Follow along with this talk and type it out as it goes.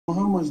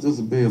How much does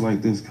a bed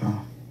like this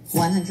cost?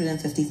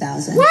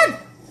 150,000. What?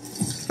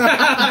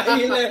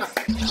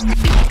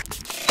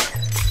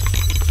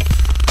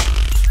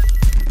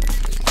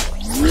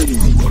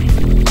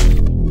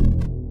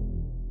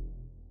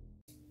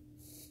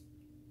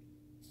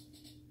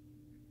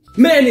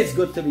 Man, it's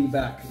good to be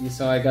back. You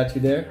saw I got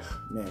you there?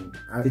 Man,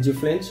 Did you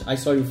flinch? I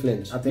saw you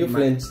flinch. I think You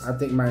flinched. I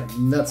think my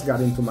nuts got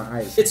into my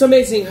eyes. It's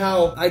amazing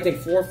how I think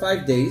 4 or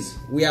 5 days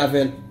we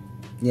haven't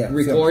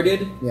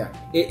recorded. Yeah.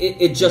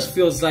 It just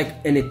feels like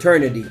an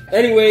eternity.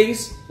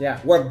 Anyways,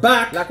 we're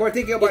back. Like we're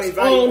thinking about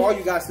inviting all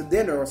you guys to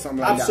dinner or something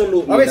like that.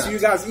 Absolutely. Obviously, you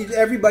guys,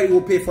 everybody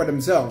will pay for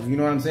themselves. You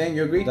know what I'm saying?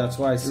 You agree? That's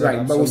why I said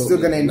right, but we're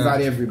still gonna invite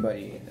not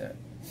everybody.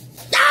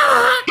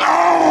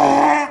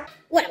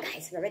 What up,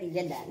 guys? We already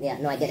did that. Yeah,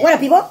 no, I didn't. What up,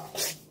 people?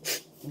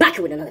 Back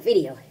with another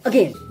video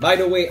again. By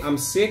the way, I'm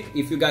sick.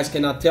 If you guys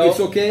cannot tell, it's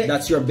okay.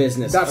 That's your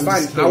business. That's I'm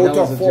fine. just I will that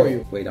talk was a for joke.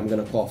 you. Wait, I'm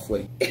gonna cough.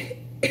 Wait.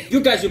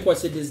 You guys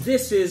requested this.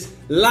 This is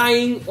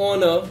lying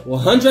on a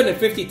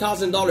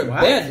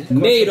 $150,000 bed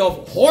made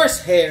of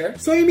horsehair.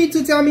 So you mean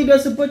to tell me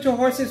there's a bunch of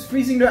horses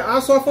freezing their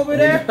ass off over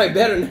there? I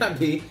better not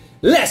be.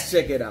 Let's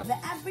check it out. The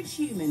average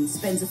human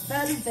spends a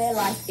third of their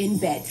life in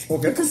bed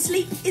because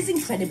sleep is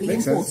incredibly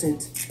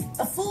important.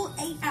 A full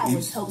 8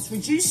 hours helps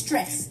reduce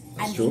stress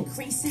and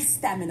increases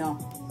stamina.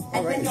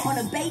 And when you're on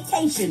a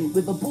vacation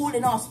with a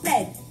balling ass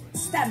bed,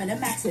 stamina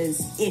matters,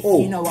 if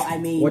you know what I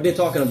mean. What they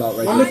talking about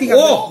right now? I'm looking at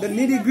the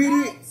nitty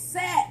gritty.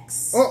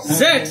 Sex. Oh,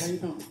 sex.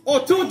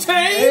 Oh, 2 chains.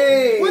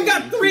 Hey. We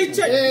got 3 chains.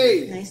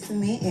 Hey. Nice to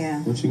meet you.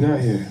 What you got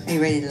here? Are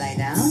you ready to lie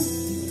down?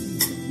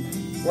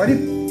 What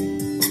did?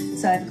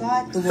 So I've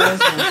got the world's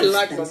most I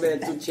like my expensive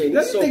man 2 bed. chains.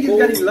 Does So think cool.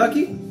 he's getting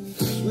lucky?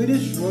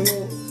 Swedish Royal,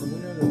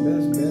 the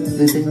best bed.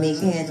 We've been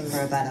making it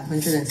for about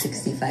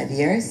 165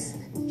 years.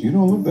 You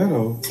don't look that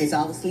old. It's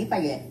all the sleep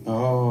I get.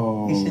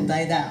 Oh. You should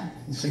lie down.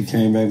 She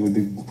came back with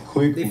the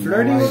quick They one.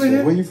 flirting I like over it.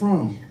 here? Where you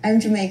from? I'm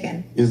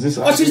Jamaican. Is this?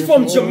 Oh, she's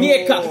from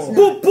Jamaica.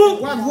 Boop,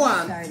 boop.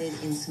 What? Started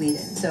in Sweden.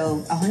 So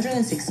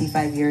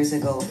 165 years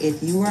ago,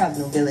 if you were of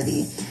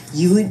nobility,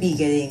 you would be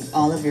getting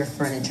all of your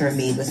furniture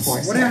made with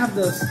horsehair. What do I have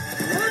this?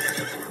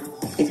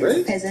 If you're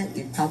a peasant,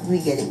 you'd probably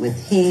get it with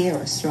hay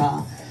or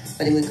straw,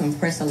 but it would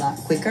compress a lot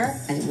quicker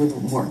and it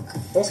wouldn't work.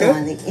 Okay. So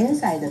on the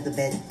inside of the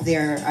bed,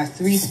 there are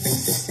 3 spring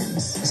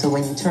systems. So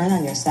when you turn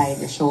on your side,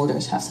 your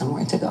shoulders have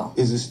somewhere to go.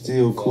 Is it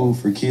still cool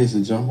for kids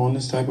to jump on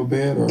this type of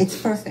bed? Or? It's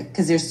perfect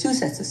because there's 2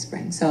 sets of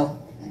springs. So,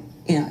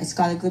 you know, it's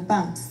got a good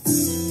bounce.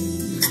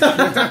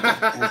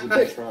 Has it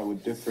been tried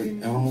with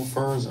different animal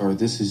furs, or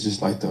this is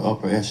just like the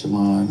upper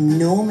echelon?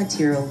 No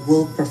material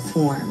will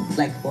perform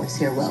like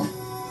horsehair will,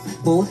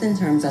 both in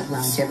terms of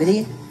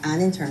longevity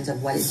and in terms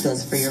of what it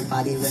does for your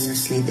body when you're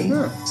sleeping.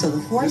 So the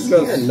I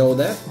horsehair didn't know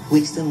that.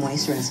 wicks the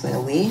moisture and sweat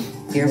away.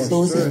 Air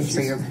flows in, so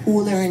you're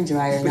cooler and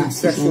drier, not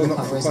sticking the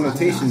covers on and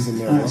connotations off.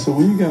 in All there. right, so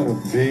when you got a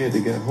bed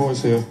that got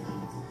horsehair,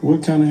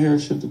 what kind of hair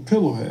should the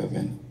pillow have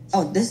in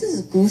Oh, this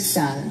is goose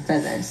down and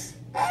feathers.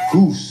 it?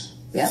 Goose.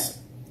 Yep.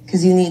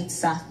 Because you need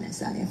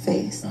softness on your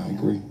face. I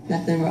agree.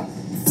 Nothing wrong.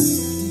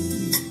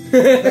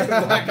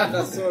 I got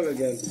that song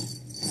again.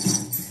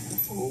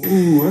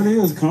 Ooh, that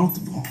is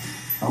comfortable.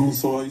 I'm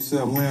so you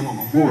said I'm laying on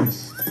a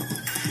horse.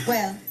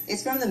 Well,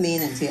 it's from the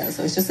mane and tail,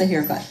 so it's just a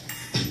haircut.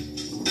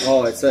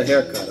 Oh, it's a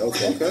haircut.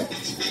 Okay.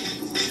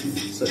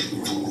 So,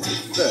 what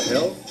the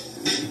hell?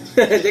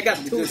 They got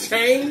 2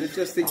 chains. You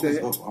just think I was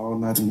that up all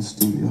night in the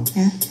studio.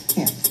 Yeah?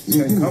 Here. it's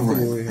getting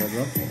comfortable over here,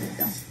 bro. There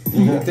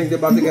you You think they're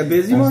about to get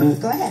busy, That's man? it.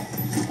 go. Go ahead.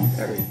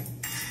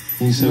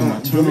 He said, when I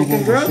turn over Jamaican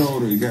my girls?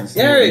 shoulder, it got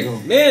somewhere to Gary, go.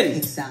 man.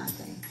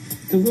 Exactly.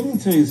 Because let me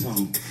tell you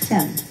something.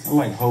 Tell me. I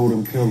like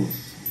holding pillows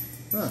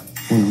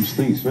when I'm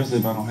asleep, especially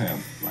if I don't have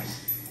like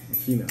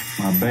Female.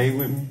 my babe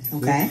with me.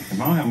 Okay. If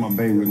I don't have my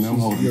babe with me, I'm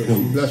holding she's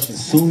pillows. blushing.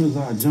 As soon as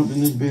I jumped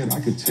in this bed, I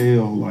could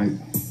tell, like,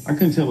 I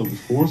couldn't tell it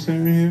was horsehair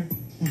in here,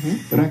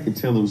 but I could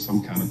tell it was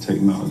some kind of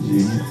technology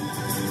in here.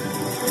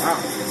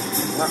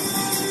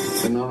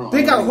 No,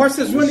 They got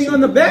horses running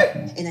on the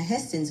bed? In a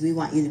Heston's, we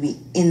want you to be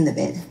in the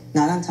bed,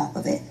 not on top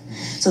of it,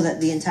 so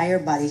that the entire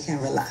body can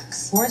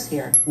relax.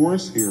 Horsehair.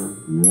 Horsehair.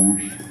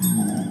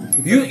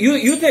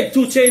 You take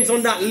 2 chains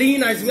on that lean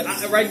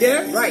right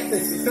there? Right.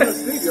 You fell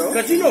asleep, yo.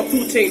 Because you know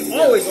 2 chains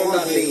always on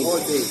that lean. All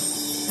day.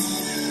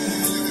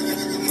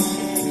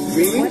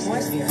 Dreaming?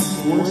 Horsehair.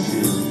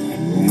 Horsehair.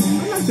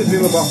 I like to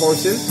dream about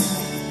horses.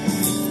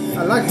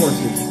 I like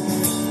horses.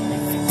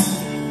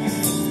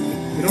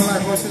 You don't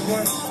like horses,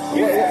 boy?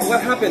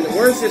 What happened?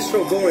 Where is this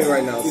show going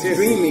right now? It's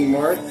Seriously. dreaming,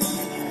 Mark.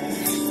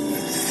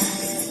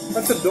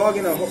 That's a dog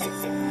in a horse.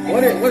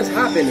 What is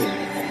happening?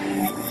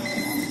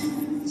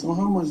 So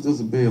how much does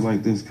a bed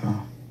like this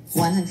cost?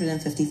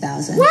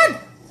 150,000. What?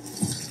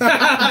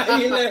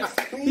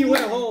 he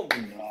went home.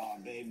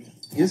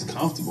 It's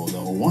comfortable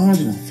though.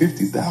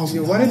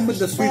 150,000. Why didn't put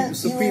the Well,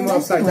 Supreme you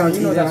upside down? You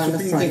know either that on the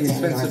Supreme front thing is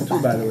end or on expensive the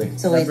too, by back. the way.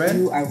 So That if brand?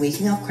 you are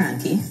waking up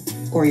cranky,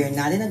 or you're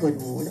not in a good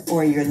mood,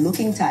 or you're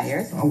looking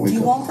tired, I wake you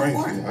up won't cranky.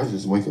 perform. I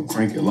just wake up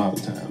cranky a lot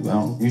of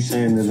times. You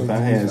saying that if I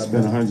had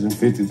spent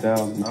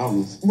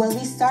 $150,000? Well,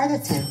 we start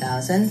at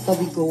 $10,000, but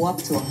we go up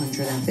to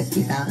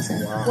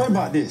 $150,000. Wow. What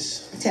about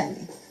this? Tell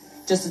me,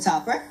 just a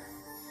topper?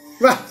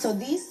 Right. So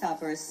these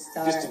toppers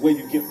start. Just the way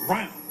you get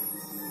round.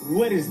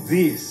 What is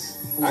this?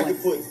 I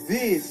could put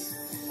this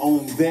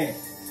on that.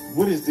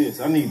 What is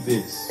this? I need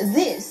this.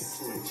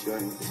 This.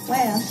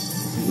 Well.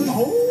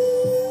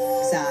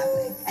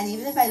 Exactly. And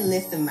even if I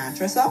lift the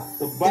mattress up,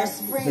 there's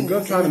springs. The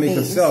girl trying to make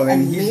base herself,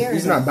 and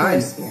he's not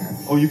buying it.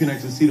 Oh, you can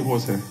actually see the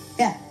horsehair.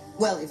 Yeah.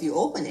 Well, if you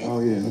open it. Oh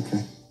yeah.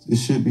 Okay. There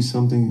should be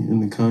something in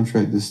the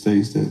contract that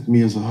states that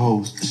me as a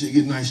host should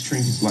get nice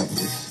trinkets like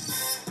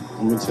this.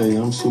 I'm gonna tell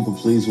you, I'm super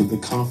pleased with the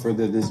comfort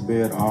that this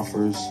bed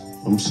offers.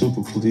 I'm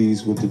super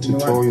pleased with the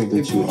tutorial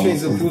that you offer.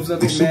 If you approves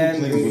of it,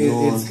 man,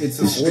 it's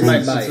a we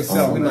might buy it.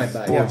 We might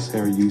buy it.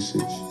 Horsehair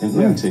usage. And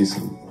let me tell you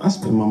something. I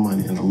spend my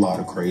money in a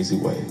lot of crazy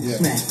ways. Yeah.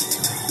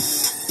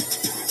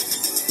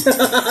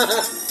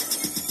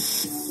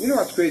 You know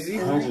what's crazy?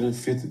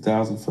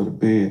 $150,000 for the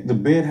bed. The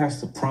bed has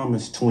to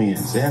promise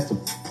twins. It has to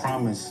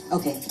promise.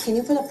 Okay, can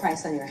you put a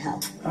price on your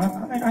health?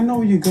 I know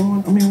where you're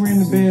going. I mean, we're in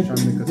the bed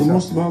the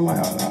most of our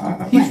life.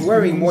 He's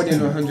worrying more than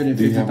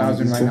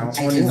 $150,000 right now.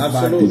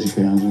 Absolutely. Did you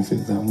pay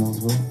 $150,000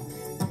 for it?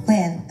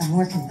 Well,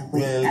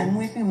 I'm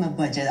working my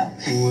budget up.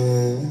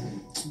 Well,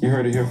 you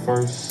heard it here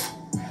first.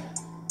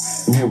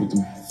 I'm here with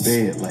the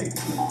bed lady.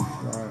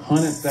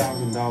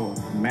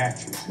 $100,000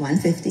 mattress.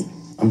 $150,000.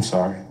 I'm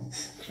sorry.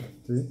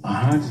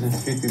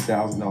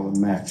 $150,000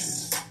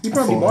 mattress. You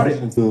probably bought it.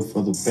 Good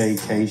for the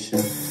vacation,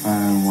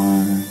 fine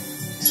wine,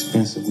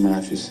 expensive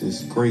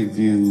mattresses, great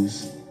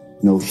views.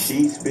 No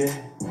sheets, bitch.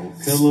 No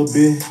pillow,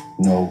 bitch.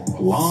 No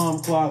alarm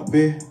clock,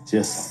 bitch.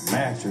 Just a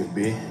mattress,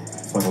 bitch.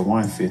 For the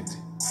 $150,000.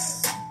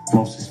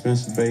 Most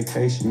expensive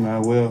vacation, you might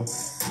well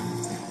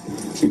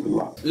keep it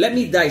locked. Let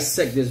me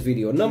dissect this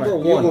video. Number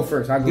one, you go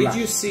first. did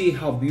you see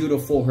how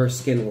beautiful her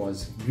skin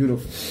was?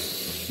 Beautiful.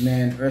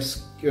 Man, her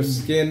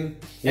skin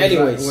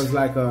was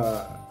like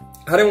a...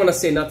 I didn't want to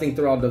say nothing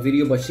throughout the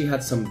video, but she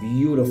had some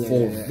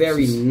beautiful,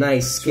 very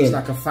nice skin. It's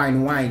like a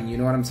fine wine, you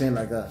know what I'm saying?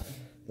 Like a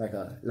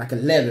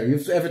leather. You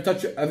ever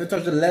touch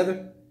the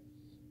leather?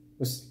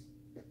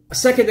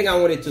 Second thing I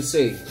wanted to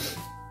say,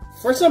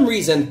 for some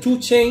reason, 2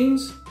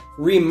 Chainz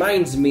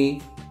reminds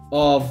me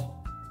of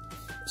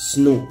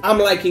Snoop. I'm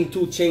liking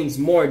 2 Chainz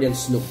more than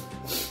Snoop.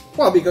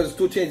 Well, because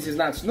 2 Chainz is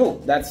not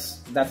Snoop. That's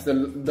the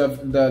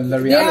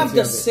reality. They have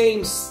the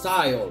same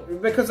style.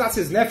 Because that's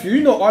his nephew.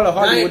 You know all of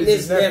Hollywood is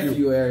his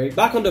nephew. Eric.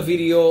 Back on the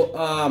video,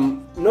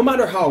 no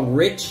matter how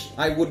rich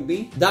I would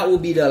be, that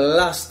would be the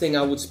last thing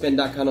I would spend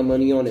that kind of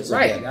money on. Is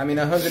right. I mean,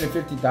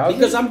 $150,000.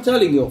 Because I'm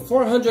telling you,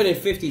 for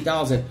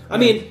 $150,000. I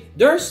mean,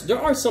 there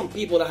are some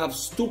people that have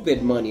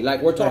stupid money.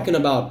 Like we're talking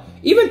about.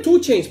 Even 2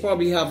 Chainz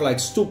probably have like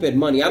stupid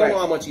money. I don't know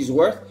how much he's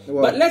worth,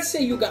 but let's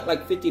say you got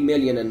like 50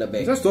 million in the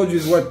bank. I just told you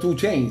he's worth 2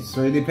 Chainz,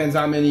 so it depends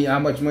how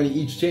much money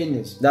each chain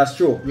is. That's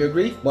true. You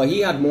agree? But he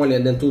had more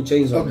than 2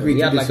 Chainz on him. He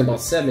had like about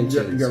 7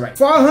 chains. You're right.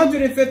 For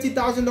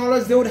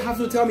 $150,000, they would have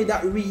to tell me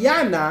that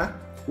Rihanna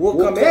will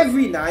come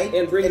every night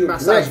and bring you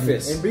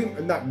breakfast. And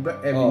bring not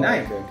every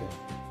night. Okay.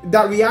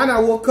 That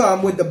Rihanna will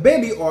come with the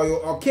baby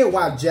oil or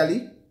KY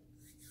jelly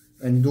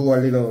and do a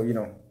little, you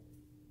know.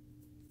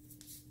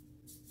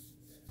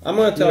 I'm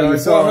gonna tell you,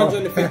 for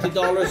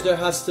 $150, there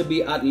has to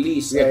be at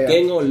least a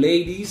gang of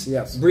ladies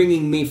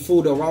bringing me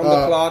food around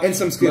the clock, and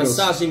some Skittles,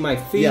 massaging my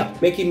feet,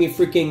 making me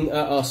freaking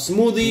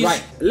smoothies.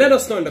 Right. Let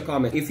us know in the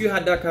comments, if you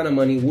had that kind of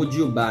money, would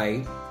you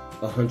buy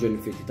a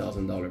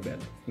 $150,000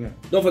 bed? Yeah.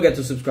 Don't forget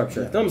to subscribe,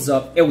 share, thumbs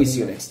up, and we see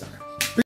you next time.